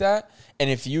be like that. And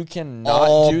if you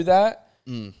cannot do that,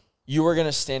 you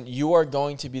are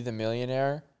going to be the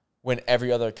millionaire when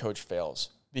every other coach fails.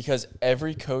 Because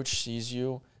every coach sees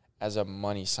you as a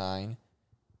money sign.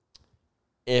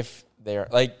 If they're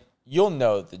like, you'll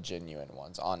know the genuine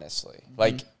ones, honestly.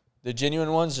 Like, the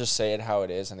genuine ones just say it how it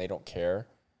is and they don't care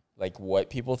like what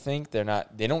people think. They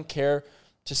don't care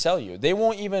to sell you. They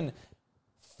won't even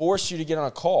force you to get on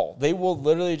a call. They will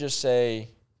literally just say,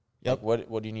 like, what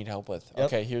do you need help with?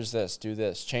 Okay, here's this, do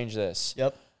this, change this.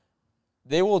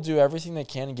 They will do everything they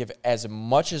can and give as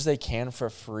much as they can for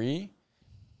free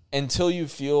until you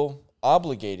feel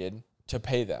obligated to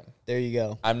pay them. There you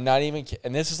go. I'm not even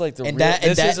and this is like the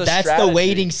that's the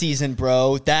waiting season,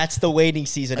 bro. That's the waiting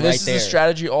season right there. This is a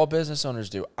strategy all business owners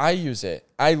do. I use it.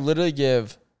 I literally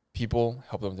give people,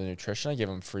 help them with the nutrition. I give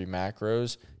them free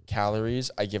macros,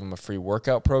 calories. I give them a free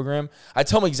workout program. I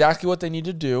tell them exactly what they need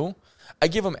to do. I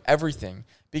give them everything.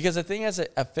 Because the thing as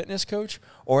a fitness coach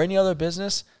or any other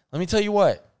business, let me tell you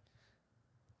what,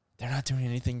 they're not doing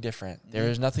anything different. There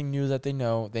is nothing new that they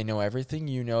know. They know everything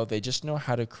you know. They just know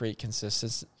how to create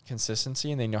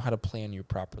consistency, and they know how to plan you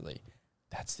properly.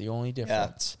 That's the only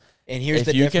difference. Yeah. And here's if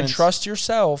the you difference. can trust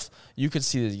yourself, you could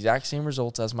see the exact same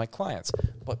results as my clients.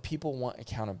 But people want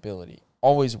accountability.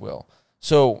 Always will.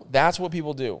 So that's what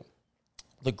people do.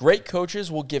 The great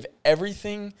coaches will give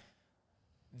everything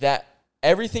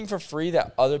for free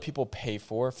that other people pay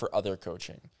for other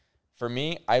coaching. For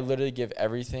me, I literally give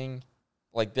everything.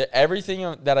 Like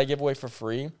everything that I give away for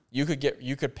free, you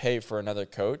could pay for another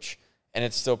coach, and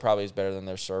it still probably is better than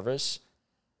their service.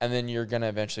 And then you're gonna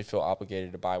eventually feel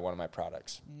obligated to buy one of my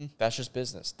products. Mm-hmm. That's just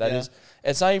business.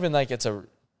 It's not even like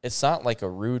it's not like a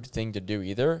rude thing to do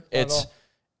either.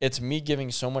 It's me giving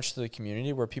so much to the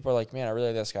community where people are like, man, I really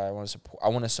like this guy. I want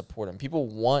to support him. People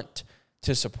want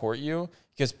to support you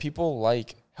because people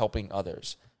like helping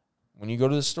others. When you go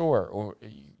to the store or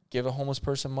give a homeless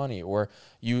person money, or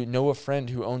you know a friend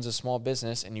who owns a small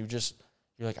business and you're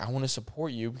like, I want to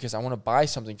support you because I want to buy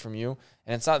something from you.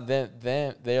 And it's not that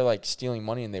they're like stealing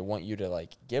money and they want you to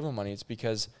like give them money. It's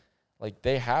because like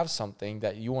they have something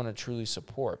that you want to truly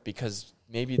support because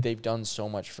maybe they've done so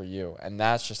much for you. And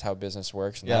that's just how business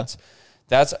works. And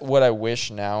that's what I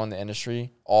wish now in the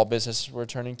industry all businesses were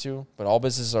turning to, but all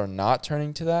businesses are not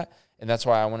turning to that. And that's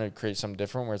why I want to create something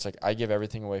different where it's like I give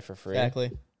everything away for free.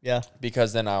 Exactly. Yeah.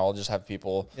 Because then I'll just have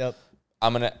people. Yep.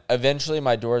 I'm going to eventually I'm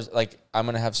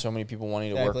going to have so many people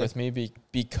wanting to work with me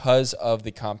because of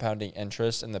the compounding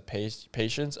interest and the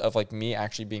patience of like me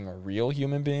actually being a real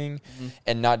human being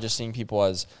and not just seeing people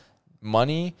as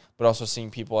money, but also seeing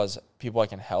people as people I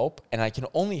can help. And I can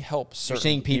only help certain people. You're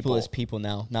seeing people as people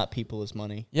now, not people as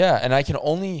money. Yeah. And I can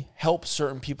only help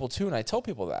certain people too. And I tell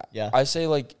people that. Yeah. I say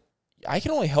like, I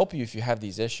can only help you if you have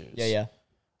these issues. Yeah, yeah.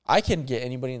 I can get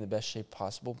anybody in the best shape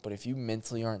possible, but if you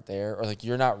mentally aren't there or like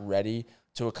you're not ready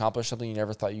to accomplish something you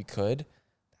never thought you could,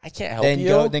 I can't help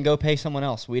you. Then go pay someone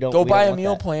else. We don't go buy don't a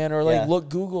meal plan or like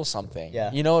Google something.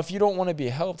 Yeah. You know, if you don't want to be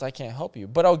helped, I can't help you,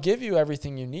 but I'll give you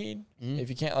everything you need. If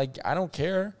you can't, like, I don't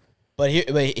care. But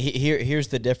here's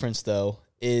the difference though,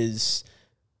 is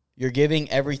you're giving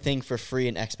everything for free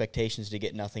and expectations to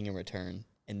get nothing in return.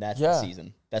 And that's the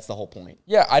season. That's the whole point.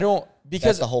 Yeah, because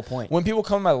that's the whole point. When people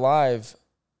come to my live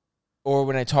or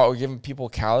when I talk or giving people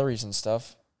calories and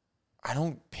stuff, I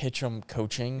don't pitch them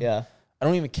coaching. Yeah. I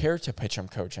don't even care to pitch them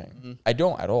coaching. I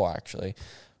don't at all, actually,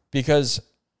 because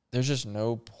there's just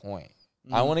no point.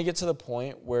 I want to get to the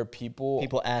point where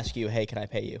people ask you, hey, can I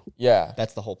pay you? Yeah.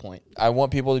 That's the whole point. I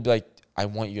want people to be like, I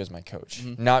want you as my coach.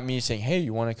 Not me saying, hey,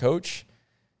 you want a coach?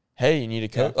 Hey, you need a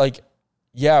coach? Yeah. Like,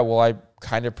 yeah, well, I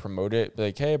kind of promote it.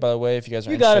 Like, hey, by the way, if you guys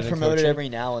are interested in coaching. You got to promote it every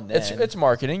now and then. It's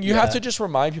marketing. You have to just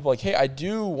remind people, like, hey, I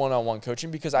do one-on-one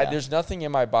coaching because there's nothing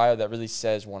in my bio that really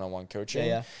says one-on-one coaching.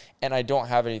 Yeah. And I don't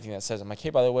have anything that says, I'm like, hey,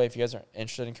 by the way, if you guys are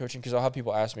interested in coaching, because I'll have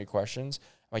people ask me questions.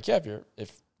 I'm like, yeah,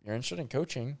 if you're interested in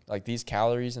coaching, like these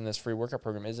calories and this free workout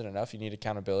program isn't enough, you need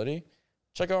accountability,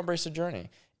 check out Embrace the Journey.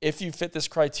 If you fit this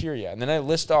criteria, and then I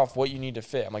list off what you need to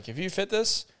fit. I'm like, if you fit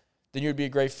this, then you'd be a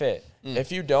great fit.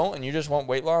 If you don't and you just want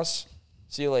weight loss,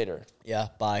 see you later. Yeah,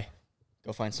 bye.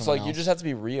 Go find someone else. You just have to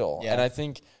be real. Yeah. And I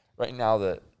think right now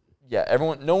that,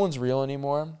 no one's real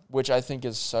anymore, which I think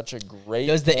is such a great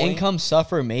Does the income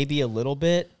suffer maybe a little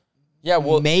bit? Yeah,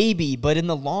 well, maybe, but in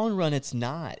the long run, it's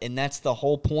not. And that's the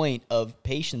whole point of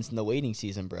patience in the waiting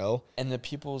season, bro. And the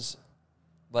people's,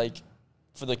 like,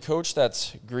 for the coach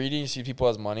that's greedy, see people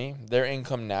as money, their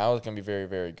income now is going to be very,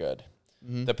 very good.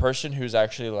 The person who's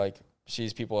actually, like,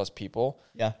 sees people as people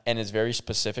and is very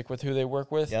specific with who they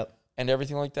work with and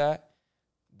everything like that,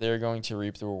 they're going to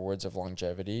reap the rewards of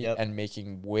longevity and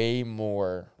making way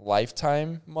more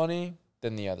lifetime money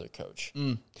than the other coach.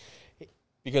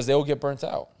 Because they will get burnt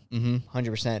out.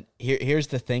 100%. Here's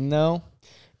the thing, though,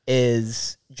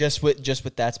 is just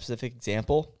with that specific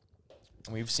example.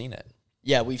 We've seen it.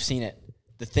 Yeah, we've seen it.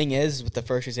 The thing is, with the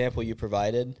first example you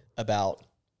provided about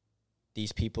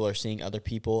these people are seeing other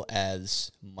people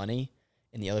as money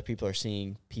and the other people are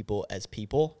seeing people as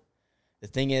people. The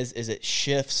thing is it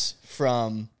shifts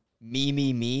from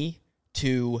me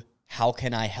to how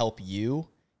can I help you?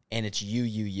 And it's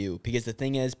you. Because the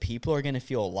thing is, people are going to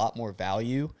feel a lot more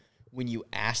value when you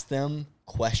ask them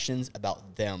questions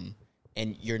about them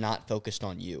and you're not focused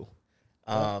on you.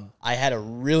 I had a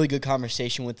really good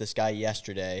conversation with this guy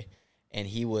yesterday, and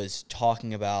he was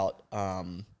talking about,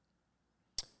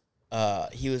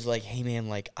 he was like, hey, man,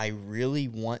 like, I really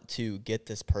want to get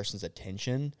this person's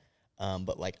attention,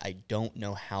 but, like, I don't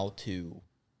know how to,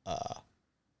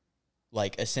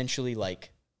 like, essentially,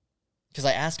 like, because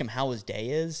I asked him how his day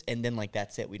is, and then, like,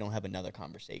 that's it. We don't have another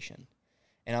conversation.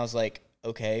 And I was like,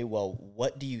 okay, well,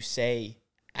 what do you say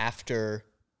after,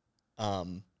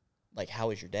 like, how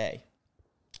was your day?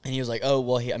 And he was like, oh,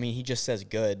 well, he just says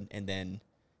good, and then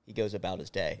he goes about his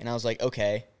day. And I was like,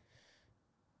 okay,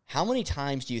 how many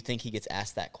times do you think he gets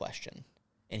asked that question?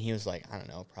 And he was like, I don't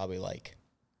know, probably like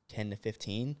 10 to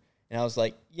 15. And I was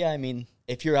like, yeah, I mean,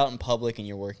 if you're out in public and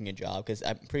you're working a job, because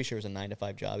I'm pretty sure it was a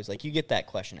 9-to-5 job, he's like, you get that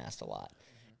question asked a lot.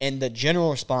 Mm-hmm. And the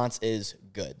general response is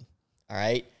good, all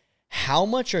right? How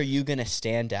much are you going to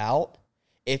stand out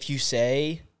if you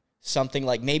say something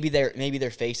like maybe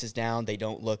their face is down, they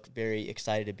don't look very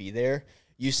excited to be there.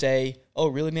 You say, oh,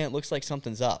 really, man, it looks like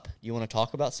something's up. You want to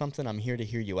talk about something? I'm here to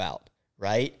hear you out,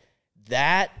 right?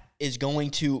 That is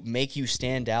going to make you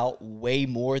stand out way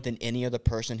more than any other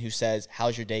person who says,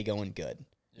 how's your day going? Good.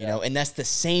 Yeah. You know, and that's the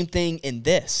same thing in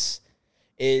this,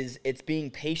 is it's being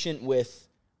patient with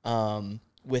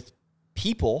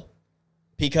people,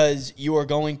 because you are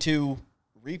going to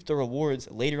reap the rewards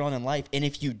later on in life. And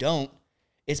if you don't,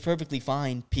 it's perfectly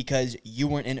fine, because you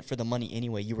weren't in it for the money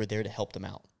anyway. You were there to help them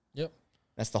out. Yep.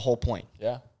 That's the whole point.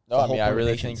 Yeah. No, I mean, I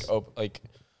really think like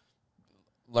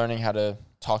learning how to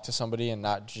talk to somebody and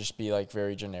not just be like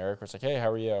very generic, where it's like, hey,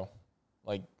 how are you?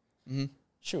 Like,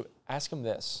 shoot, ask him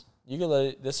this. You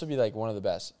could this would be like one of the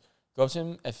best. Go up to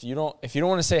him. If you don't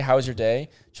want to say how was your day,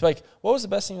 just be like, what was the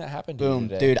best thing that happened to you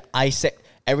today? Dude, I say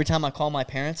every time I call my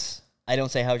parents, I don't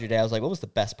say how was your day. I was like, what was the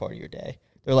best part of your day?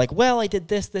 They're like, well, I did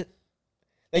this, that.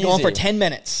 They go on for 10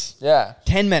 minutes. Yeah.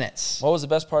 10 minutes. What was the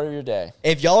best part of your day?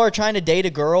 If y'all are trying to date a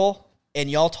girl and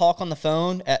y'all talk on the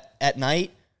phone at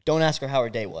night, don't ask her how her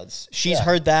day was. She's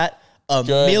heard that a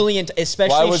million times,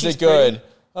 especially why if was she's it good?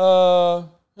 Pretty.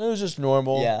 It was just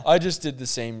normal. Yeah. I just did the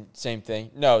same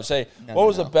thing. No, say, what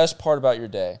was the best part about your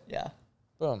day? Yeah.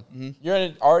 Boom. Mm-hmm. You're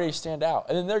going to already stand out.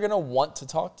 And then they're going to want to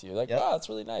talk to you. Like, wow, that's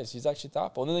really nice. He's actually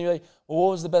thoughtful. And then you're like, well,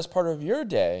 what was the best part of your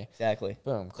day? Exactly.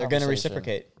 Boom. They're going to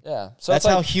reciprocate. Yeah. So that's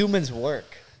how humans work.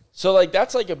 So, like,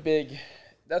 that's like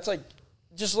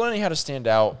just learning how to stand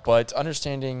out, but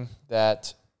understanding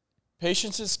that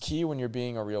patience is key when you're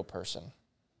being a real person.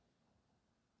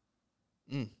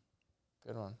 Good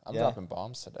one. I'm dropping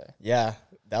bombs today. Yeah,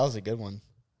 that was a good one.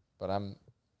 But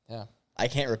I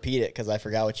can't repeat it because I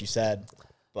forgot what you said.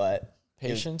 But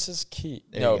patience is key.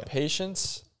 No,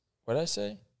 patience. What did I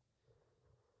say?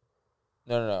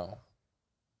 No.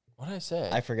 What did I say?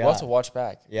 I forgot. We'll have to watch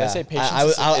back. Yeah. Did I say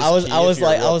patience I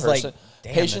was like, damn,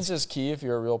 patience is key if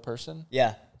you're a real person.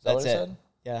 Yeah, Is that what I said?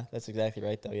 Yeah, that's exactly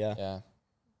right, though. Yeah. Yeah.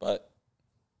 But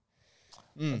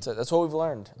that's it. That's what we've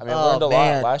learned. I mean, I learned a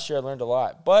lot. Last year I learned a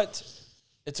lot. But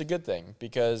it's a good thing,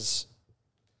 because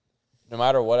no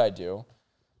matter what I do,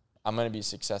 I'm going to be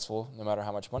successful no matter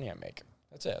how much money I make.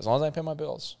 That's it. As long as I pay my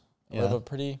bills. I live a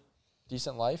pretty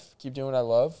decent life. Keep doing what I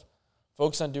love.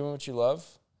 Focus on doing what you love.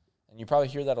 And you probably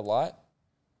hear that a lot,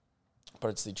 but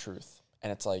it's the truth.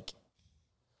 And it's like,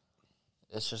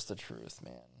 it's just the truth,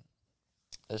 man.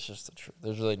 It's just the truth.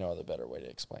 There's really no other better way to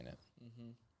explain it.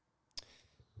 Mm-hmm.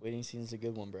 Waiting season's a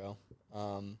good one, bro.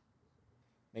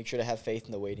 Make sure to have faith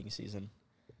in the waiting season.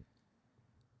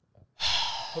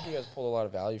 Hope you guys pulled a lot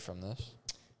of value from this.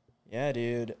 Yeah,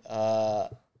 dude.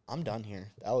 I'm done here.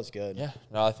 That was good. Yeah.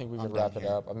 No, I think we could wrap it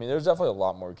up. I mean, there's definitely a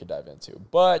lot more we could dive into.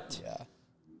 But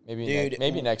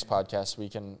maybe next podcast we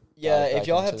can. Yeah, if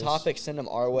y'all have topics, send them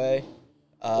our way.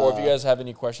 Or if you guys have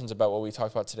any questions about what we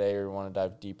talked about today or want to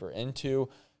dive deeper into,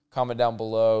 comment down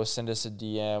below, send us a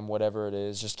DM, whatever it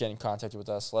is. Just get in contact with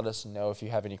us. Let us know if you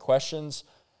have any questions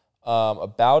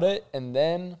about it. And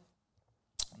then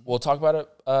we'll talk about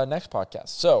it next podcast.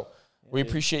 So we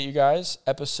appreciate you guys.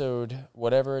 Episode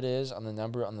whatever it is on the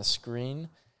number on the screen.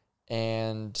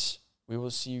 And we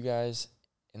will see you guys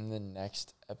in the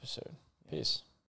next episode. Peace.